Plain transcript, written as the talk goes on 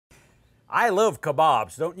I love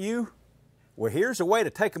kabobs, don't you? Well, here's a way to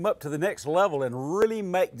take them up to the next level and really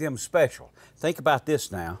make them special. Think about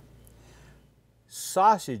this now.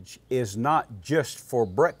 Sausage is not just for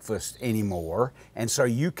breakfast anymore, and so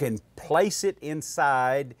you can place it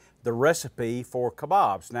inside the recipe for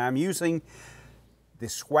kabobs. Now I'm using the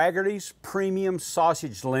Swaggerty's premium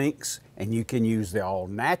sausage links, and you can use the all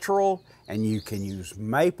natural, and you can use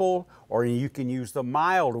maple, or you can use the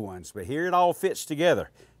mild ones, but here it all fits together.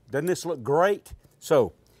 Doesn't this look great?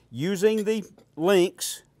 So using the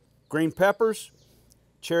links, green peppers,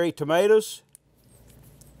 cherry tomatoes,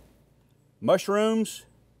 mushrooms,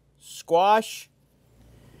 squash.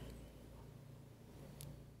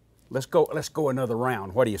 Let's go another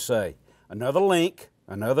round. What do you say? Another link,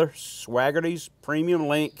 another Swaggerty's premium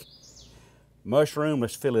link, mushroom.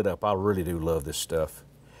 Let's fill it up. I really do love this stuff.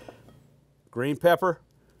 Green pepper.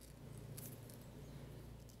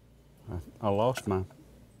 I lost my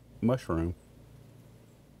mushroom.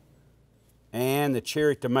 And the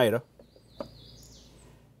cherry tomato.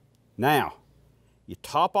 Now, you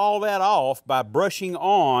top all that off by brushing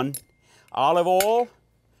on olive oil,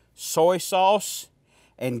 soy sauce,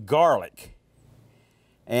 and garlic.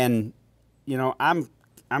 And you know, I'm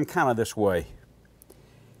kind of this way.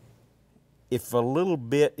 If a little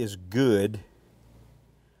bit is good,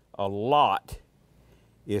 a lot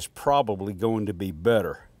is probably going to be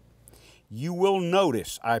better. You will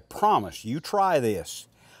notice, I promise, you try this,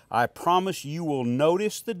 I promise you will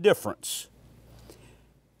notice the difference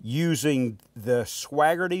using the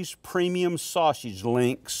Swaggerty's premium sausage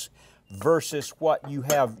links versus what you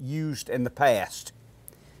have used in the past.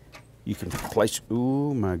 You can place,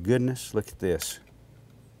 ooh my goodness, look at this.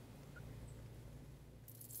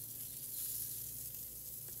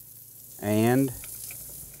 And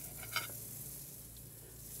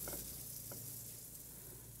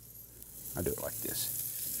I do it like this.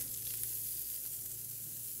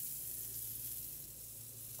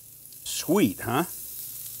 Sweet, huh?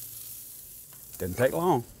 Didn't take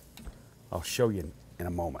long. I'll show you in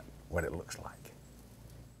a moment what it looks like.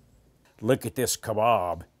 Look at this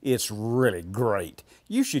kabob. It's really great.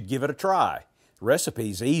 You should give it a try. The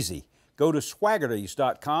recipe's easy. Go to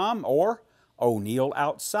swaggertys.com or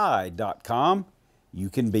o'neilloutside.com. You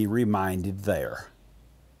can be reminded there.